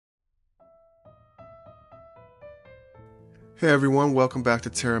Hey everyone, welcome back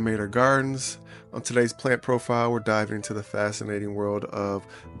to Terramator Gardens. On today's plant profile, we're diving into the fascinating world of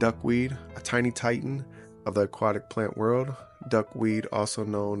duckweed, a tiny titan of the aquatic plant world. Duckweed, also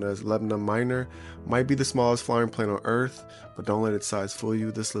known as Lemna minor, might be the smallest flowering plant on Earth, but don't let its size fool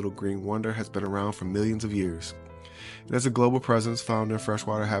you. This little green wonder has been around for millions of years. It has a global presence found in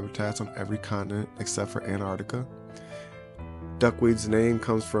freshwater habitats on every continent except for Antarctica. Duckweed's name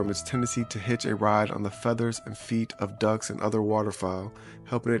comes from its tendency to hitch a ride on the feathers and feet of ducks and other waterfowl,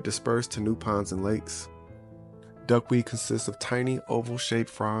 helping it disperse to new ponds and lakes. Duckweed consists of tiny oval-shaped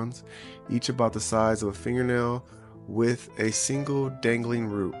fronds, each about the size of a fingernail, with a single dangling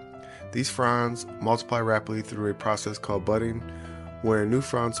root. These fronds multiply rapidly through a process called budding, where a new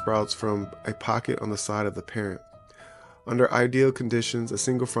frond sprouts from a pocket on the side of the parent. Under ideal conditions, a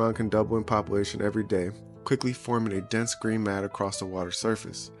single frond can double in population every day, quickly forming a dense green mat across the water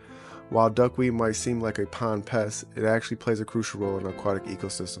surface. While duckweed might seem like a pond pest, it actually plays a crucial role in aquatic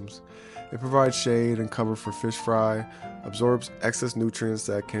ecosystems. It provides shade and cover for fish fry, absorbs excess nutrients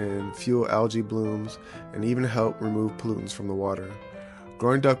that can fuel algae blooms, and even help remove pollutants from the water.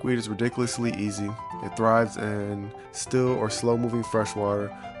 Growing duckweed is ridiculously easy. It thrives in still or slow-moving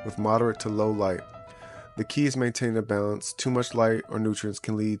freshwater with moderate to low light. The key is maintaining a balance. Too much light or nutrients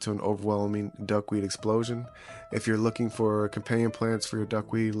can lead to an overwhelming duckweed explosion. If you're looking for companion plants for your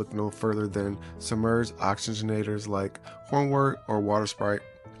duckweed, look no further than submerged oxygenators like hornwort or water sprite.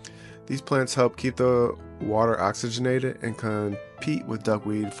 These plants help keep the water oxygenated and compete with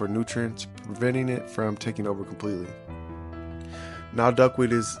duckweed for nutrients, preventing it from taking over completely. Now,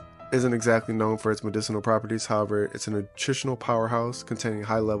 duckweed isn't exactly known for its medicinal properties. However, it's a nutritional powerhouse containing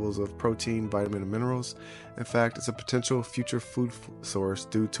high levels of protein, vitamin, and minerals. In fact, it's a potential future food source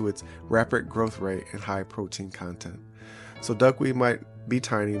due to its rapid growth rate and high protein content. So duckweed might be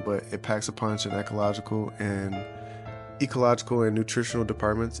tiny, but it packs a punch in ecological and nutritional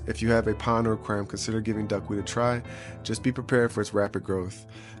departments. If you have a pond or aquarium, consider giving duckweed a try. Just be prepared for its rapid growth.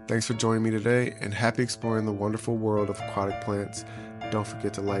 Thanks for joining me today, and happy exploring the wonderful world of aquatic plants. Don't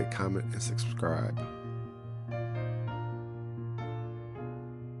forget to like, comment, and subscribe.